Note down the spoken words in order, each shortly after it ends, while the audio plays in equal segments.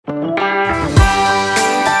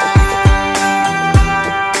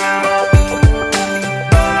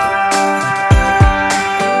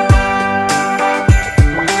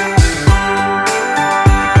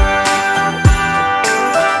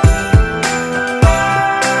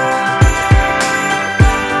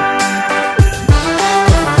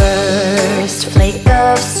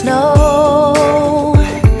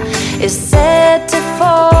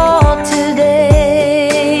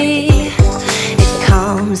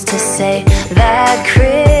seems to say that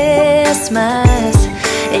Christmas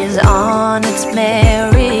is on its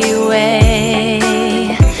merry way.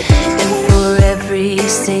 And for every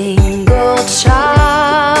single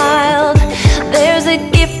child, there's a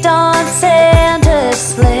gift on Santa's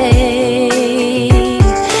sleigh.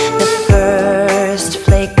 The first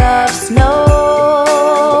flake of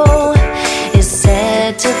snow is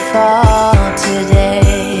said to fall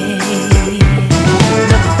today.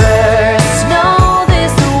 The first snow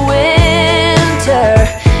this winter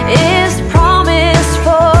is promised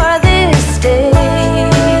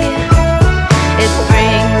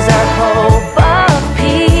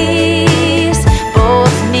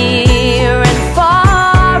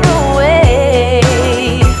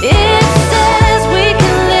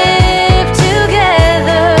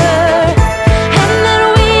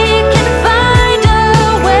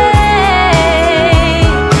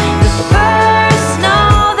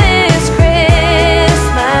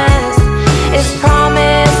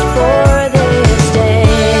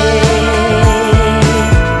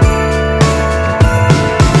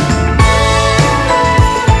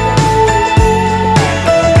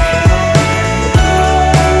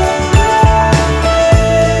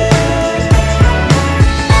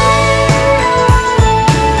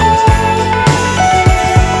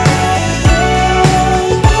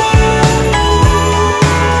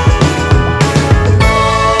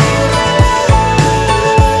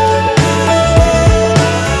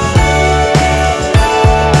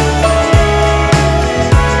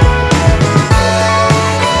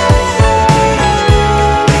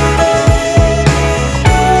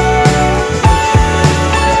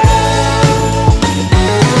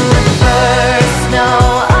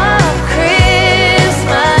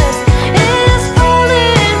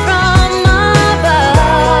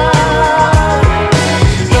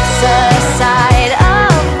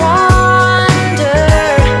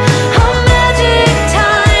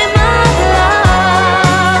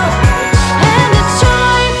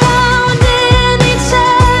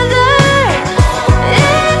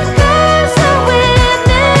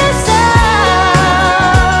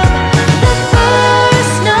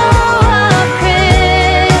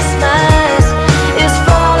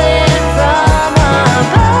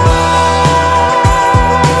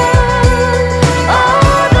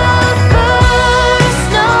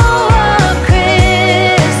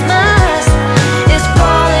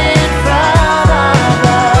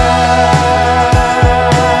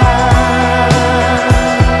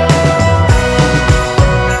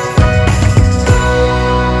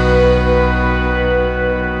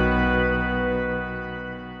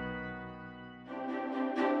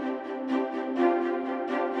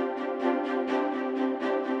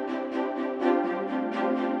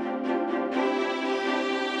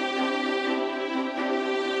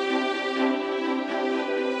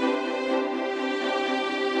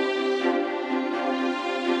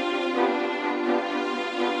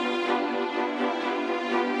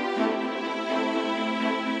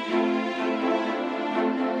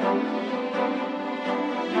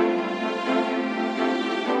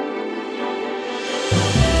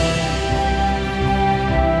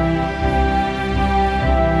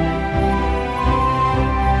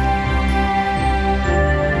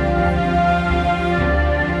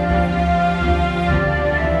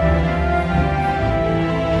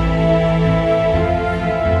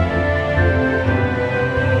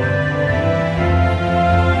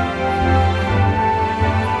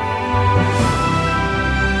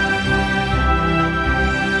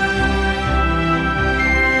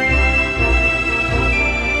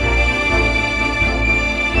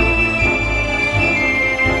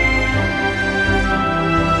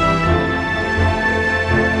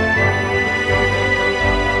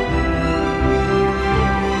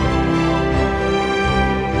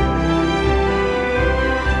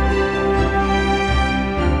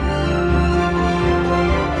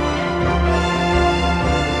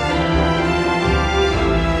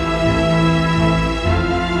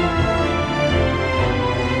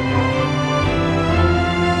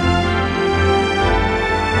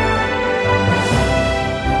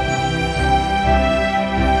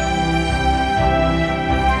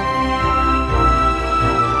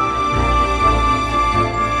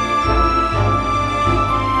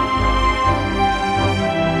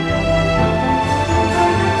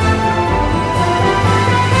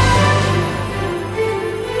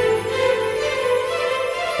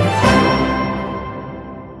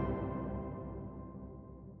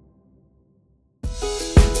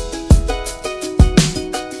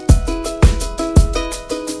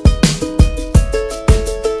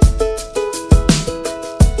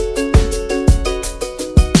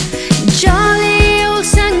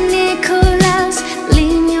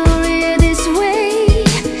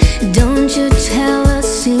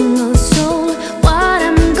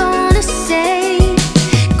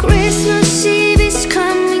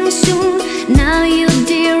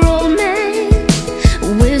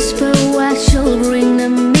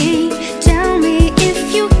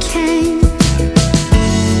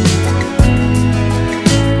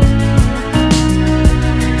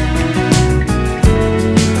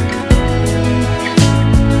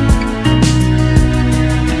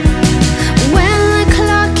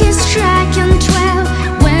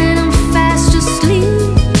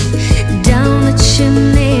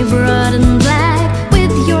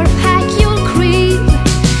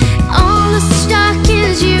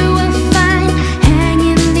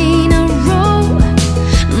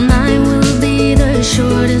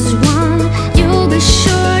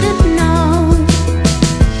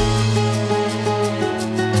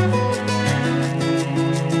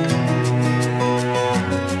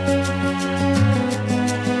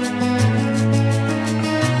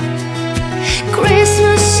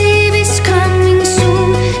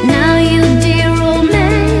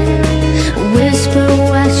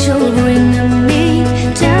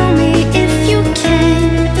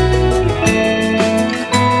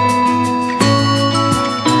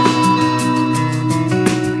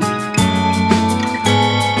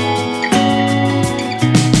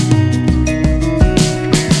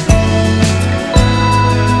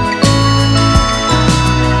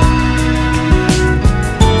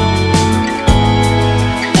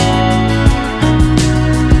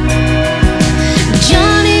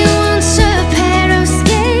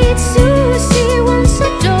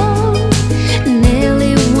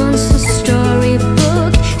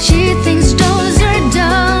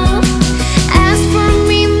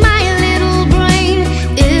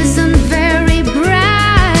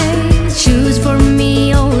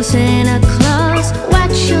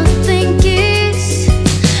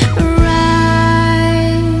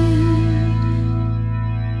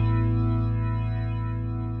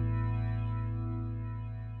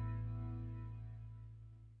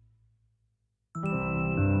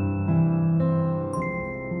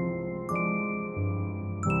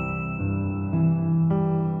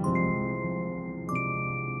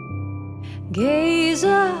gaze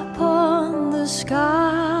upon the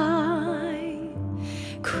sky,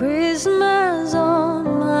 Christmas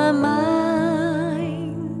on my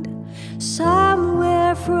mind,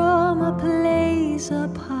 somewhere from a place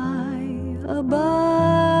up high above.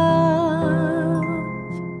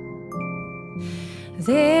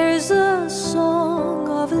 There's a song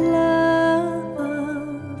of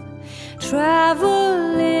love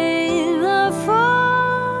traveling afar,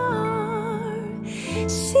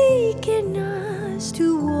 seeking us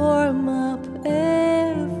to warm up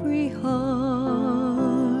every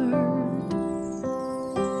heart,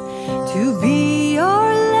 to be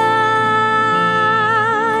our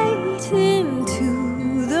light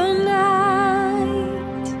into the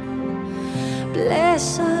night.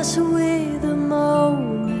 Bless us with a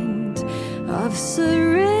moment of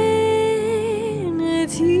serenity.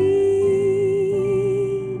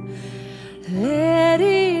 Let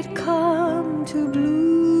it come to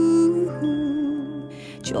bloom,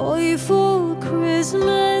 joyful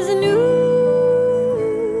Christmas news.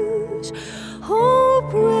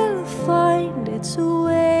 Hope will find its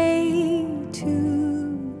way to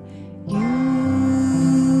you.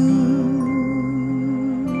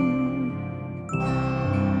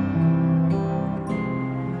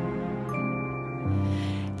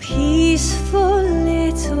 Peaceful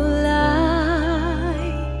little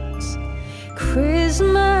lights,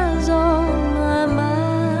 Christmas on my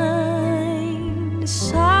mind,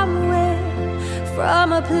 somewhere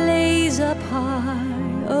from a place up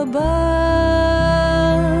high above.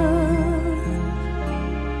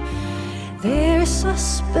 There's a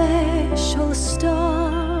special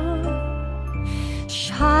star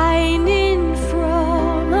shining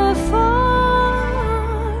from afar,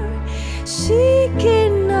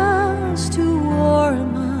 seeking us to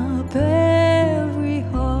warm up every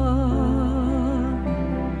heart,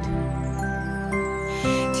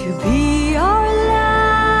 to be our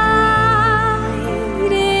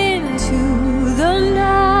light into the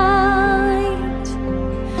night.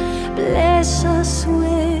 Bless us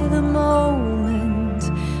with a moment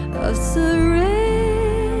of serenity.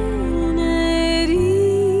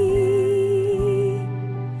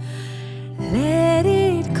 Let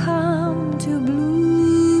it come to bloom,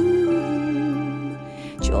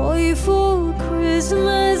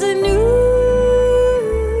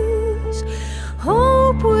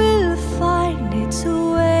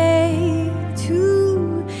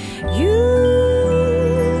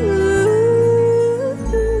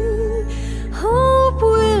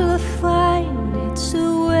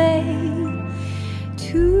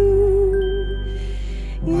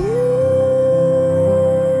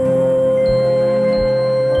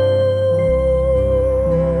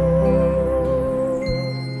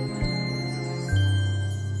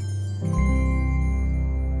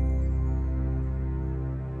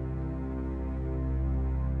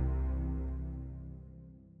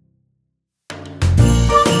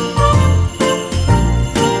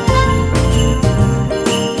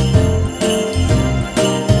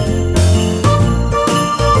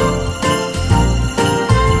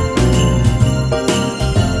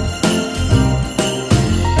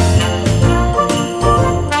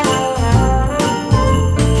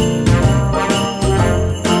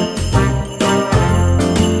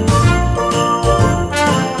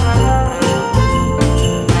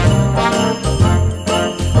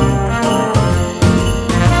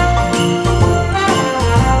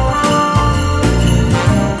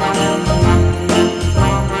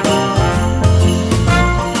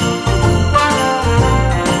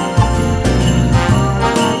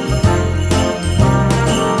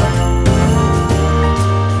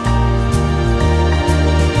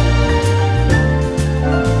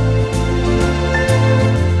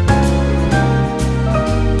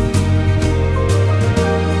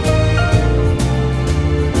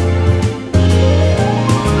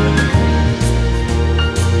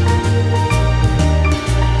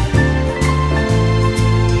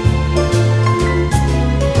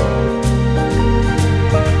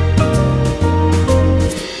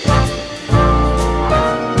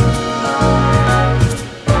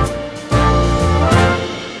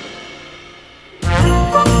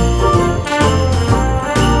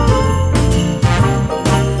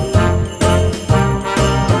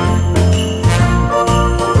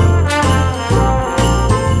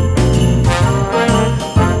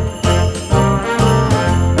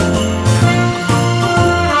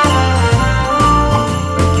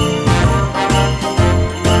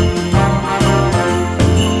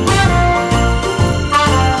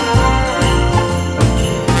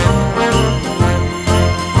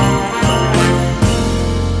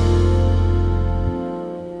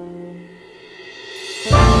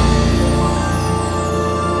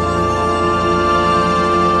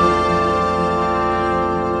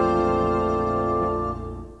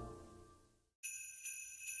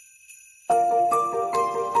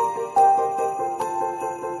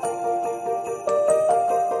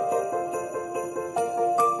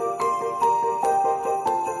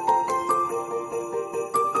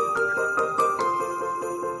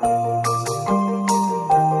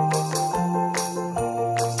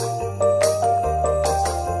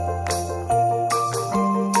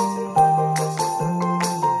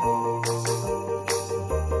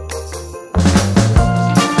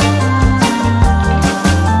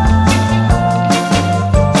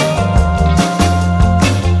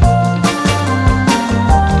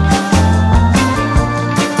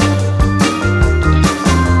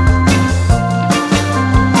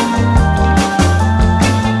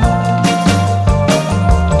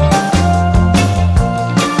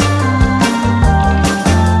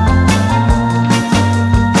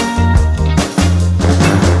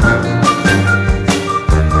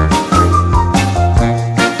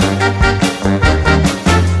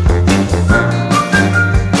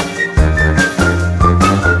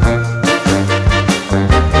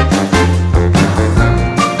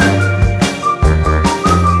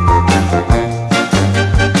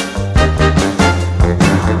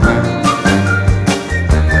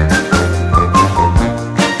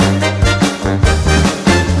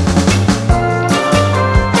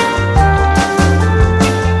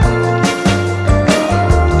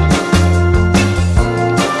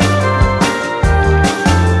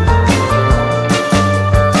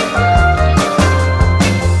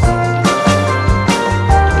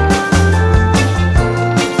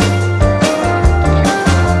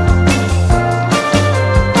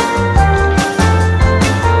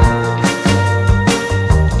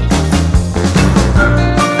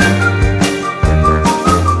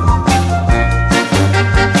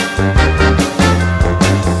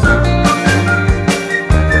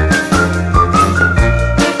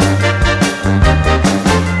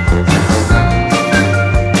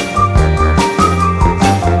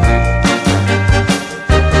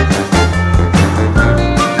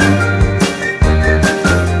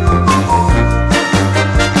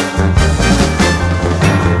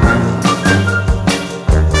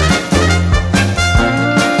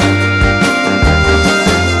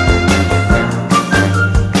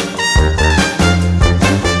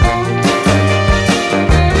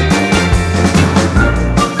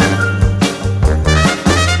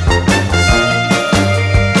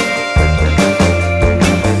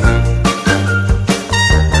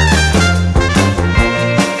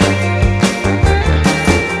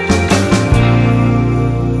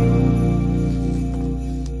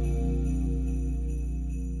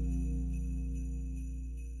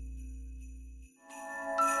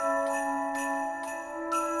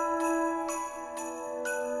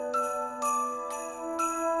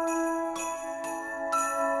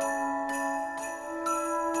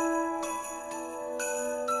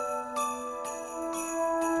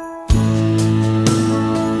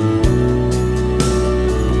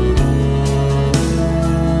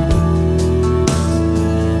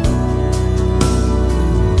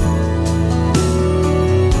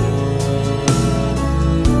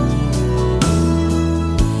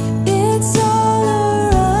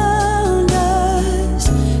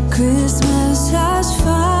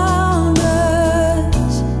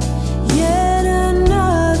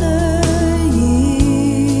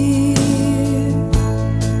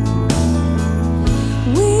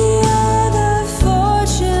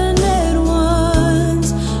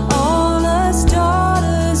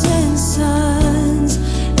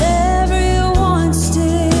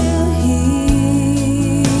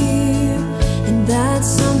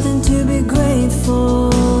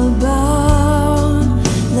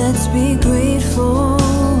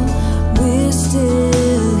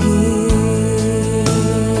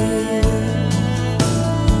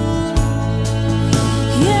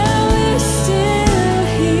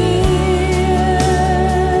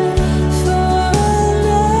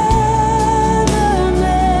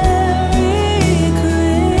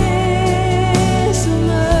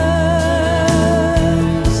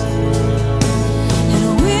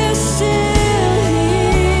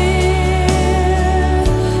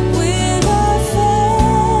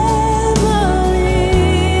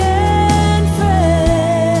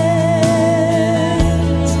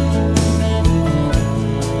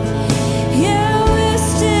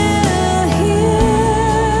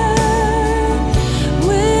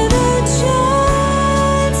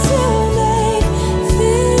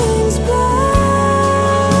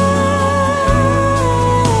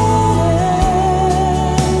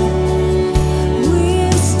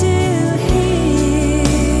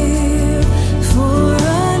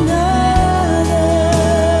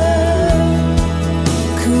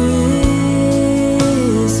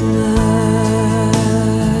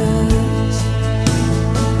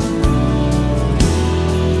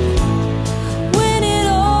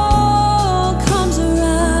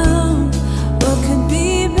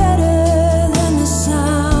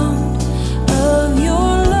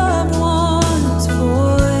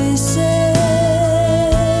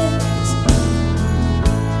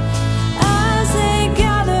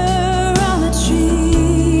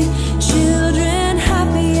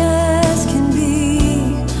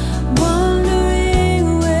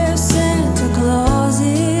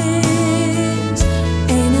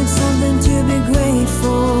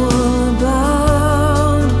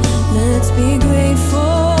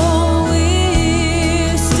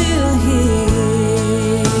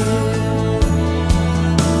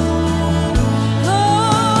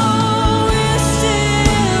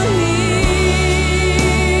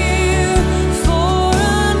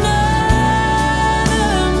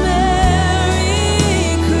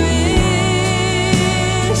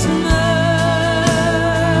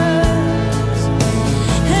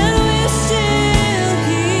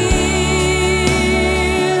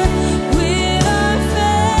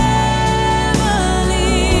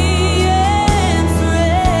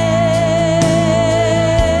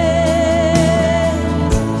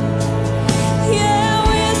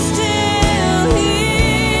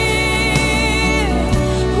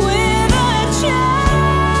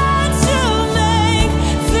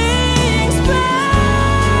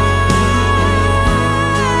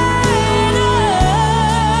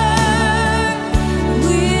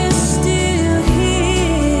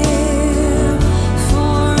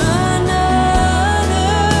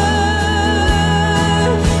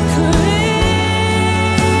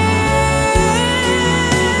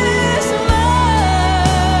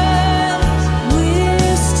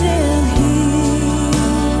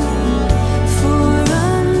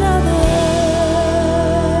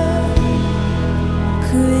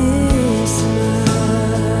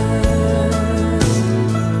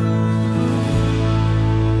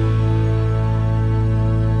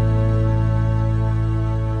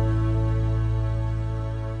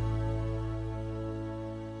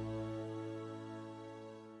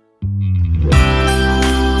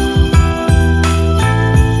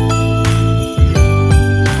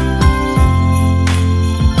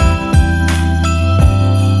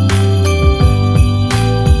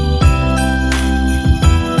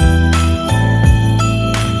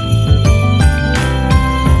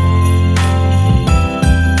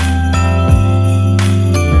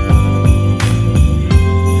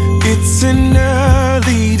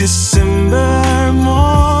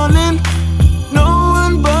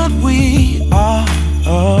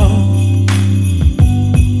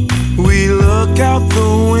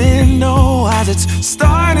 it's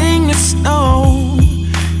starting to snow.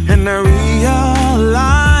 And I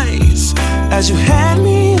realize as you hand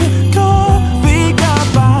me to go, we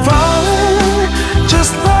got by. Falling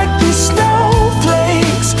just like these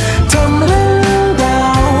snowflakes, tumbling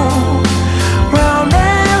down, round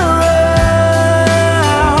and round.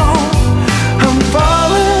 I'm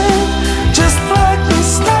falling just like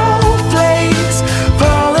these snowflakes,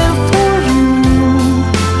 falling for you,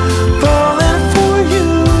 falling for you.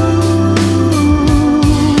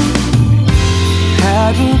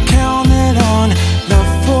 Hadn't counted on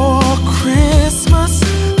love for Christmas.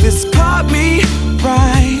 This caught me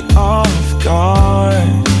right off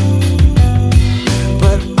guard,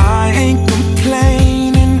 but I ain't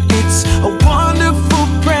complaining. It's a wonderful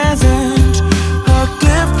present, a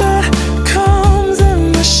gift that comes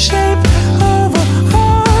in the shape of a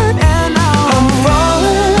heart. And I'm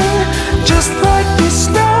falling just like these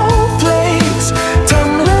snowflakes,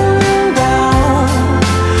 tumbling down,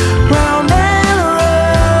 round and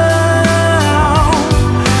round.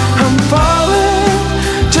 I'm falling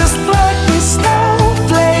just like these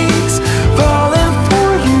snowflakes, falling for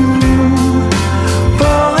you,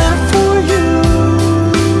 falling for you.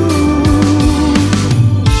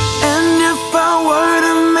 And if I were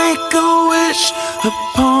to make a wish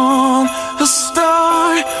upon a star,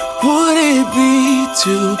 would it be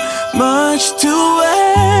too much to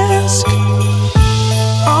ask?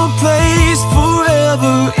 I'll place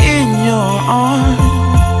forever in your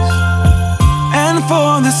arms, and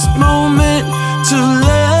for this moment to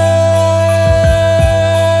last,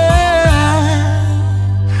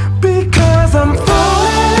 because I'm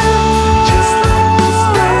falling just like these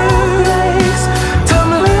snowflakes,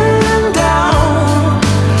 tumbling down,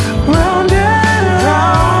 round and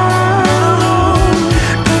round.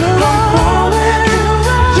 And I'm falling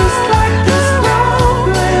just like these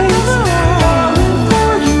snowflakes, falling for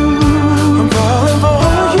you. I'm falling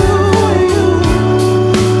for you.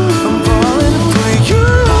 I'm falling for you.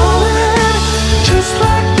 Just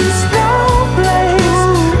like these snowflakes,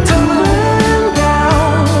 tumbling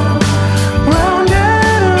down, round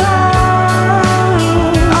and round.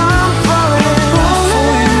 I'm falling for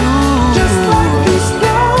you. Just like these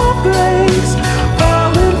snowflakes,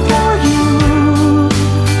 falling for you.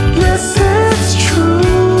 Yes, it's true.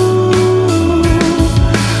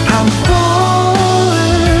 I'm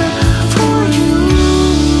falling for you.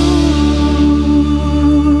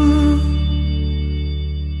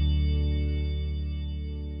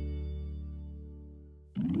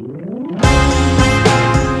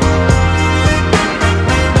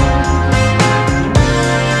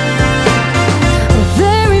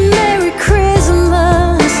 Very Merry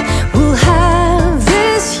Christmas we'll have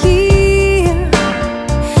this year.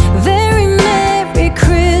 Very Merry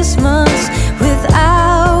Christmas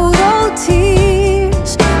without all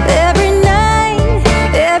tears. Every night,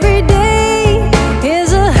 every day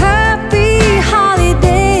is a happy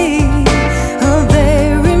holiday. A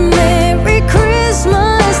very Merry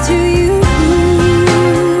Christmas to you.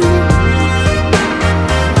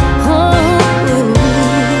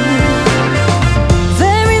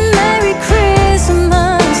 Very Merry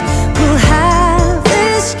Christmas we'll have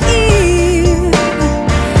this year.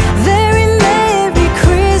 Very Merry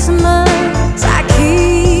Christmas I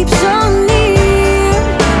keep so near.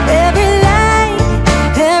 Every light,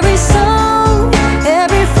 every song,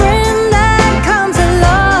 every friend that comes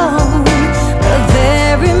along. A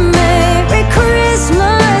very Merry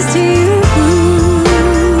Christmas to you.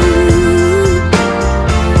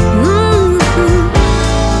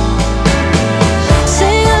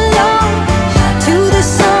 Sing along to the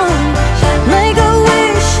song, make a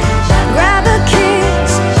wish, grab a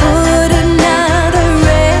kiss, put another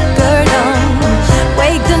record on,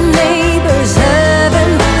 wake the neighbors,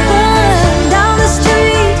 having fun down the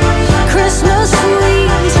street. Christmas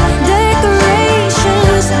sweets,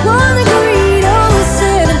 decorations, wanna greet old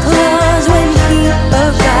Santa Claus when he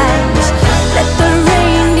arrives. Let the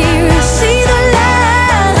reindeer see the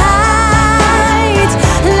lights,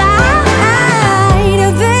 light.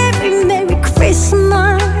 A very Merry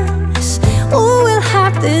Christmas, oh, we'll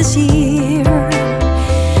have this year.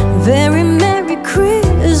 Very Merry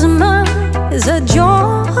Christmas, a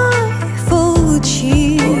joyful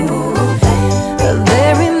cheer.